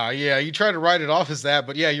 Yeah. You try to write it off as that,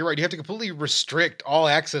 but yeah, you're right. You have to completely restrict all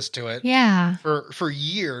access to it. Yeah. For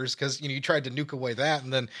years, because you tried to nuke away that,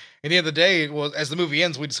 and then at the end of the day, well, as the movie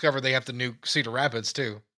ends, we discover they have to nuke Cedar Rapids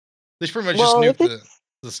too. They pretty much just nuke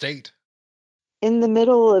the state. In the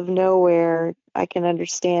middle of nowhere, I can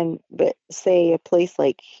understand, but say a place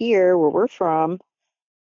like here where we're from,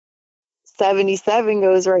 77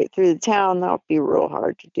 goes right through the town. That would be real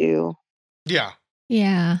hard to do. Yeah.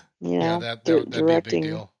 Yeah. That'd be a big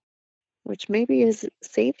deal. Which maybe has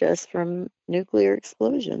saved us from nuclear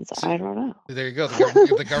explosions. I don't know. There you go.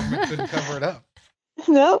 The government couldn't cover it up.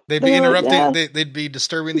 Nope. They'd be interrupting. They'd be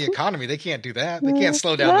disturbing the economy. They can't do that. They can't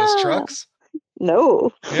slow down those trucks.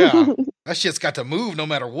 No. Yeah. That shit's got to move no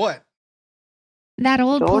matter what. That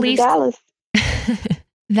old police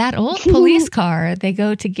that old police car they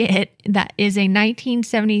go to get, that is a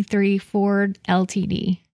 1973 Ford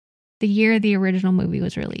LTD. The year the original movie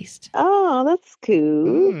was released. Oh, that's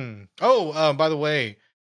cool. Oh, by the way,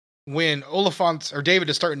 when Oliphant or David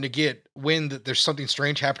is starting to get wind that there's something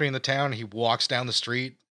strange happening in the town, he walks down the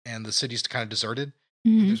street and the city's kind of deserted.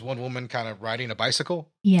 Mm-hmm. There's one woman kind of riding a bicycle.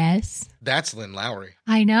 Yes. That's Lynn Lowry.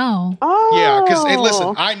 I know. Oh. Yeah, because, hey,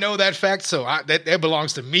 listen, I know that fact, so that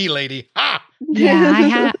belongs to me, lady. Ha!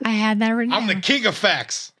 Yeah, I had that written I'm the king of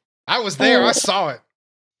facts. I was there. I saw it.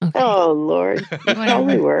 Okay. Oh, Lord.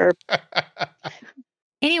 We were.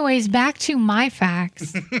 Anyways, back to my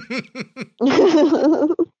facts.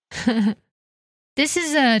 This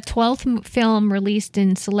is a 12th film released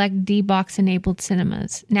in select D-Box-enabled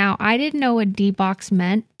cinemas. Now, I didn't know what D-Box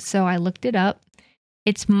meant, so I looked it up.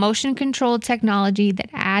 It's technology that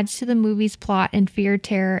adds to the movie's plot and fear,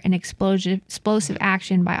 terror, and explosive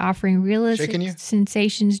action by offering realistic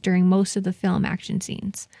sensations during most of the film action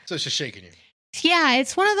scenes. So it's just shaking you. Yeah,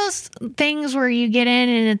 it's one of those things where you get in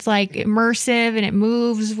and it's like immersive and it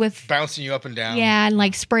moves with bouncing you up and down. Yeah, and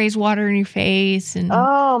like sprays water in your face and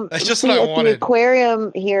that's just what I wanted. The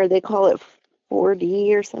aquarium here, they call it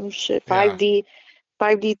 4D or some shit. 5D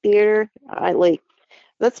theater.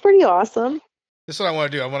 That's pretty awesome. This is what I want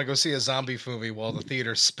to do. I want to go see a zombie movie while the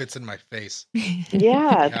theater spits in my face.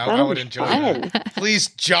 Yeah, I would enjoy that. Please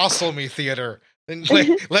jostle me, theater. And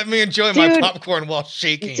let me enjoy my popcorn while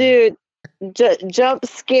shaking. Dude. Jump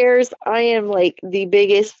scares. I am like the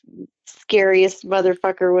biggest, scariest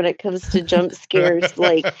motherfucker when it comes to jump scares.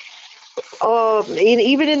 Even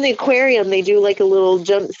in the aquarium, they do like a little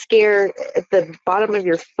jump scare at the bottom of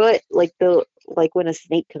your foot, like when a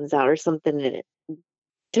snake comes out or something and it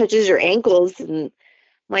touches your ankles, and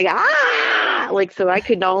I'm like, ah! Like, so I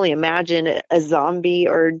could not only imagine a zombie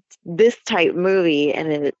or this type movie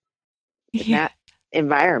and in that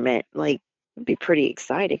environment, like. It'd be pretty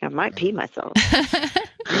exciting. I might pee myself.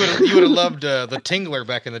 You would have loved The Tingler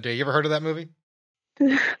back in the day. You ever heard of that movie?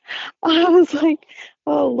 I was like,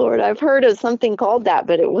 oh, Lord, I've heard of something called that,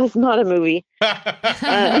 but it was not a movie.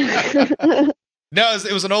 No,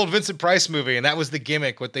 it was an old Vincent Price movie, and that was the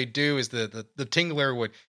gimmick. What they do is the Tingler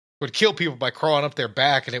would kill people by crawling up their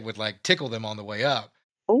back, and it would like tickle them on the way up.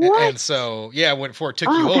 What? And so, before it took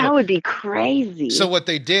you over. That would be crazy. So what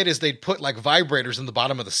they did is they'd put like vibrators in the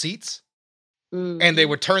bottom of the seats. And they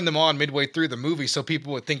would turn them on midway through the movie so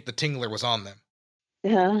people would think the Tingler was on them.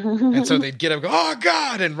 Yeah. And so they'd get up and go, oh,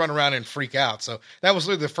 God, and run around and freak out. So that was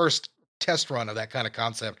literally the first test run of that kind of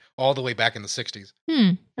concept all the way back in the 60s.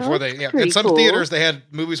 Before in some theaters, they had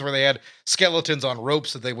movies where they had skeletons on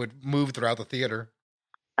ropes that they would move throughout the theater.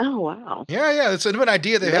 Oh, wow. Yeah. It's an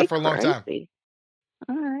idea they've had for a long time.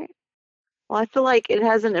 All right. Well, I feel like it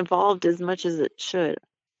hasn't evolved as much as it should.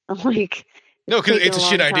 No, because it's a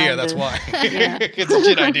shit idea. That's why. It's a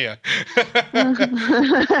shit idea.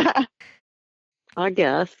 I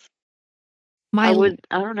guess. I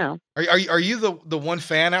don't know. Are you the one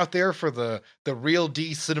fan out there for the real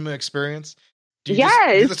D cinema experience?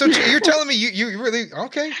 Yes. So you're telling me you really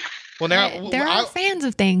okay? Well, now there are fans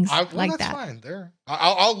of things like that's that. Fine.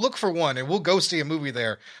 I'll look for one, and we'll go see a movie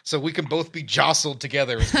there, so we can both be jostled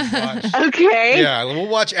together as we watch. Okay. Yeah, we'll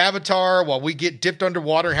watch Avatar while we get dipped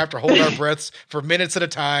underwater and have to hold our breaths for minutes at a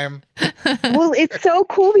time. Well, it's so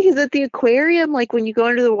cool because at the aquarium, like when you go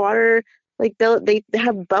under the water, like they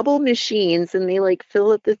have bubble machines and they like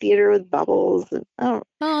fill up the theater with bubbles. And oh,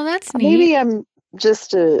 that's neat. Maybe I'm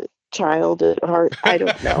just a child at heart. I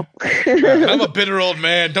don't know. I'm a bitter old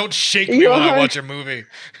man. Don't shake me when I watch a movie.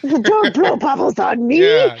 Don't blow bubbles on me.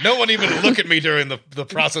 Yeah, no one even look at me during the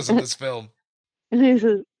process of this film.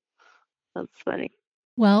 That's funny.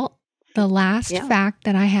 Well, the last fact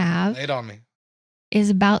that I have Lay it on me. Is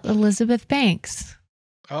about Elizabeth Banks.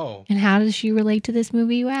 Oh. And how does she relate to this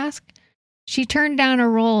movie, you ask? She turned down a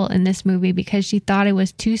role in this movie because she thought it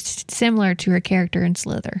was too similar to her character in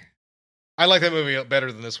Slither. I like that movie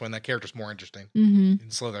better than this one. That character's more interesting in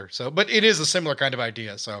Slither. So, but it is a similar kind of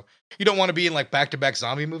idea. So you don't want to be in like back-to-back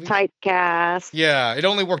zombie movies. Typecast. Yeah, it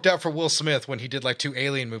only worked out for Will Smith when he did like 2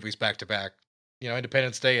 Alien movies back-to-back. You know,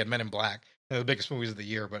 Independence Day and Men in Black. They're the biggest movies of the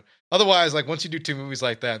year. But otherwise, like once you do 2 movies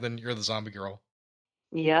like that, then you're the zombie girl.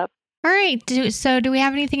 Yep. All right. So do we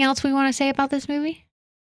have anything else we want to say about this movie?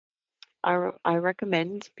 I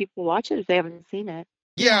recommend people watch it if they haven't seen it.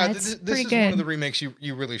 Yeah, this is one of the remakes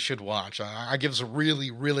you really should watch. I give this a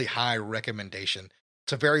really, really high recommendation.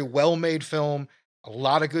 It's a very well-made film, a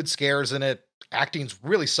lot of good scares in it. Acting's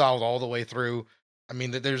really solid all the way through. I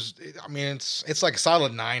mean, it's like a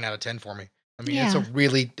solid 9 out of 10 for me. I mean, it's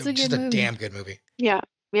just a damn good movie. Yeah,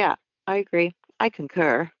 I agree. I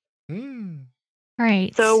concur. All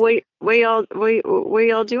right. So what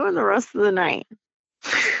y'all doing the rest of the night?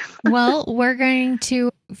 Well, we're going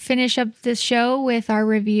to finish up this show with our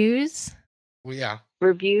reviews. Well, yeah.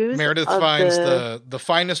 Reviews. Meredith finds the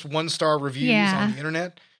finest 1-star reviews on the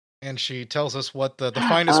internet, and she tells us what the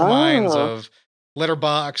finest minds of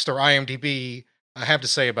Letterboxd or IMDb have to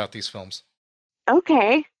say about these films.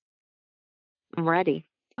 Okay. I'm ready.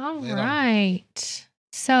 All right.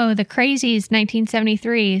 So, The Crazies,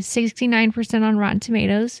 1973, 69% on Rotten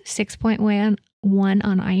Tomatoes, 6.1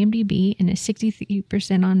 on IMDb, and a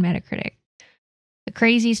 63% on Metacritic. The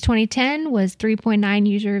Crazies 2010 was 3.9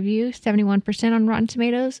 user review, 71% on Rotten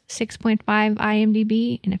Tomatoes, 6.5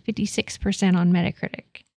 IMDb, and a 56% on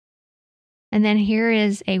Metacritic. And then here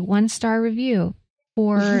is a 1-star review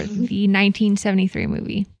for the 1973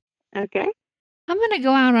 movie. Okay. I'm going to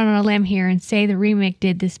go out on a limb here and say the remake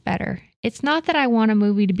did this better. It's not that I want a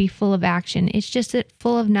movie to be full of action, it's just that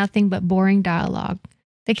full of nothing but boring dialogue.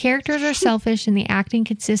 The characters are selfish and the acting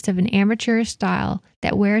consists of an amateurish style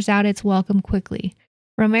that wears out its welcome quickly.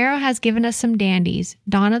 Romero has given us some dandies.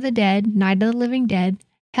 Dawn of the Dead, Night of the Living Dead,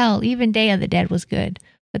 hell, even Day of the Dead was good,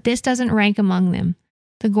 but this doesn't rank among them.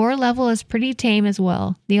 The gore level is pretty tame as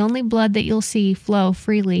well. The only blood that you'll see flow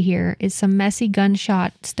freely here is some messy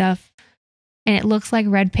gunshot stuff, and it looks like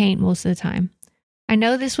red paint most of the time. I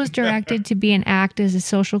know this was directed to be an act as a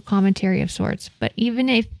social commentary of sorts, but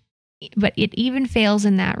it even fails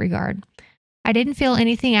in that regard. I didn't feel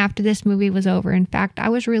anything after this movie was over. In fact, I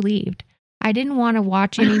was relieved. I didn't want to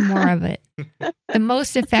watch any more of it. The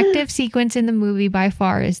most effective sequence in the movie by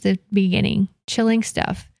far is the beginning. Chilling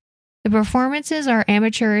stuff. The performances are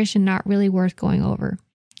amateurish and not really worth going over.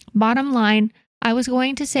 Bottom line, I was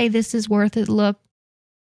going to say this is worth a look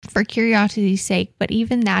for curiosity's sake, but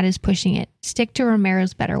even that is pushing it. Stick to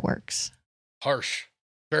Romero's better works. Harsh.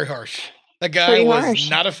 Very harsh. That guy was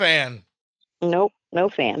not a fan. Nope, no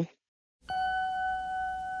fan.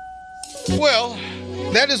 Well,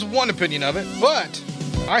 that is one opinion of it, but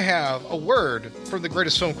I have a word from the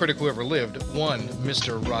greatest film critic who ever lived, one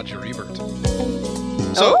Mr. Roger Ebert.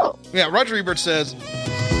 So, Roger Ebert says,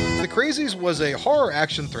 The Crazies was a horror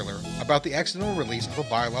action thriller about the accidental release of a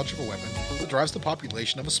biological weapon that drives the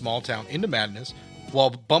population of a small town into madness, while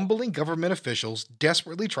bumbling government officials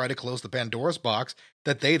desperately try to close the Pandora's box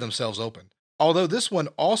that they themselves opened. Although this one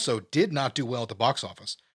also did not do well at the box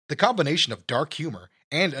office, the combination of dark humor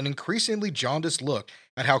and an increasingly jaundiced look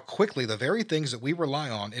at how quickly the very things that we rely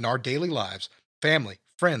on in our daily lives, family,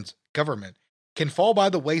 friends, government, can fall by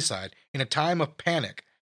the wayside in a time of panic,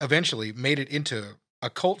 eventually made it into a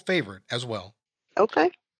cult favorite as well. Okay.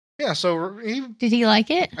 Yeah, so did he like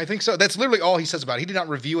it? I think so. That's literally all he says about it. He did not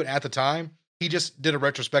review it at the time. He just did a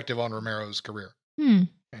retrospective on Romero's career. And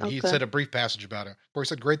he said a brief passage about it, where he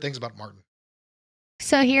said great things about Martin.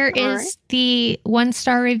 So here is the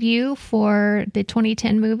 1-star review for the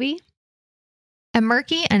 2010 movie. A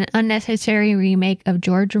murky and unnecessary remake of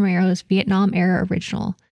George Romero's Vietnam-era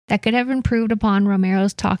original that could have improved upon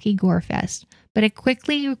Romero's talky gore fest, but it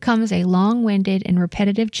quickly becomes a long-winded and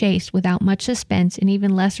repetitive chase without much suspense and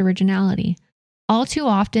even less originality. All too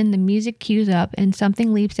often, the music cues up and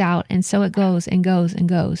something leaps out, and so it goes and goes and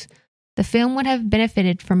goes. The film would have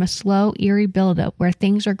benefited from a slow, eerie buildup where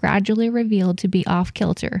things are gradually revealed to be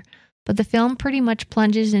off-kilter, but the film pretty much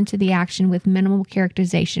plunges into the action with minimal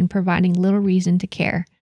characterization, providing little reason to care.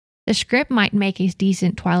 The script might make a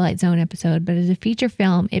decent Twilight Zone episode, but as a feature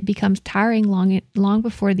film, it becomes tiring long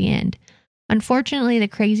before the end. Unfortunately, the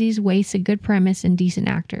Crazies waste a good premise and decent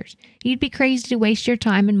actors. You'd be crazy to waste your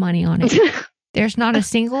time and money on it. There's not a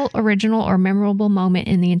single original or memorable moment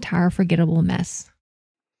in the entire forgettable mess.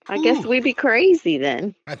 I guess we'd be crazy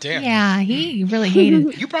then. God damn. Yeah, he really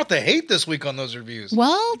hated. You brought the hate this week on those reviews.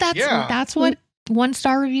 Well, that's what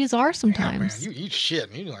 1-star reviews are sometimes. Yeah, man, you eat shit.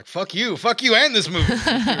 And you're like, fuck you, and this movie.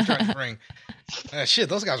 You're trying to bring. Shit,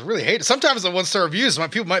 those guys really hate it. Sometimes the 1-star reviews,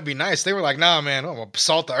 people might be nice. They were like, nah, man, I'm gonna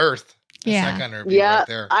salt the earth. That's that kind of review right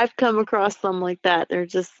there. I've come across some like that. They're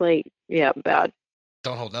just like, bad.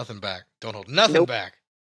 Don't hold nothing back. Back.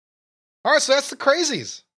 All right, so that's the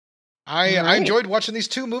Crazies. I enjoyed watching these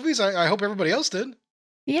 2 movies. I hope everybody else did.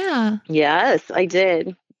 Yeah. Yes, I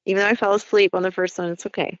did. Even though I fell asleep on the first one, it's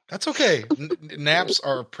okay. That's okay. Naps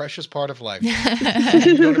are a precious part of life.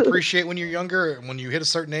 You don't appreciate when you're younger. When you hit a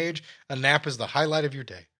certain age, a nap is the highlight of your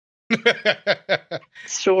day.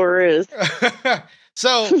 Sure is.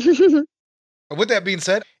 So, with that being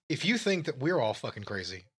said, if you think that we're all fucking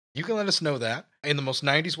crazy, you can let us know that in the most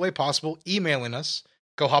 90s way possible, emailing us.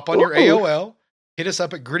 Go hop on your AOL, hit us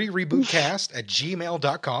up at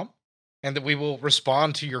grittyrebootcast@gmail.com, and that we will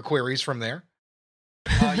respond to your queries from there.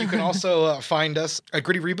 You can also find us at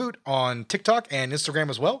Gritty Reboot on TikTok and Instagram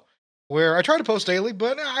as well, where I try to post daily,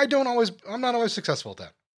 but I'm not always successful at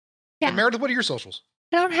that. Yeah. And Meredith, what are your socials?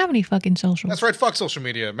 I don't have any fucking socials. That's right, fuck social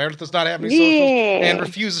media. Meredith does not have any socials and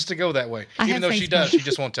refuses to go that way. Even though she does, she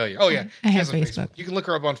just won't tell you. Oh yeah, I have Facebook. You can look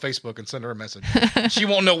her up on Facebook and send her a message. She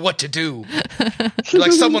won't know what to do.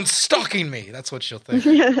 Like someone's stalking me. That's what she'll think.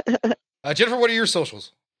 Jennifer, what are your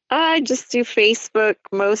socials? I just do Facebook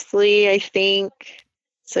mostly, I think.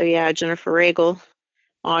 So yeah, Jennifer Regal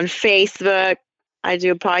on Facebook. I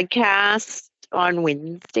do a podcast on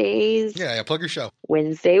Wednesdays. Yeah, plug your show.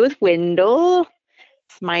 Wednesday with Wendell.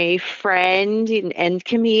 It's my friend and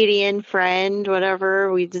comedian friend,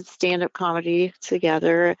 whatever. We did stand-up comedy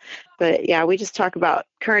together. But yeah, we just talk about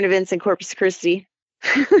current events in Corpus Christi.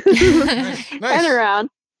 Nice. And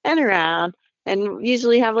around. And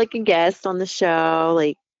usually have like a guest on the show,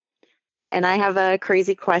 and I have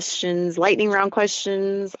crazy questions, lightning round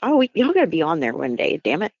questions. Oh, y'all got to be on there one day.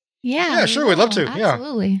 Damn it. Yeah, sure. We'd love to.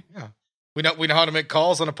 Absolutely. Yeah. We know how to make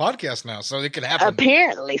calls on a podcast now, so it can happen.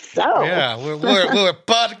 Apparently so. Yeah, we're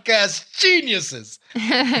podcast geniuses.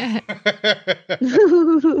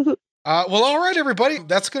 Well, all right, everybody.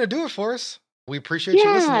 That's going to do it for us. We appreciate you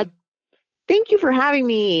listening. Thank you for having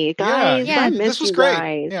me, guys. Yeah, I miss this was you great.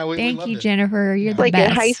 guys. Yeah, we Thank loved you, it. Jennifer. You're the like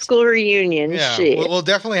best. a high school reunion. Yeah, Shit. we'll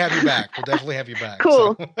definitely have you back.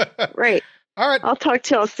 Cool. So. Right. All right. I'll talk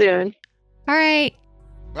to y'all soon. All right.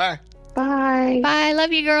 Bye. Bye. Bye.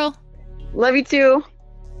 Love you, girl. Love you too.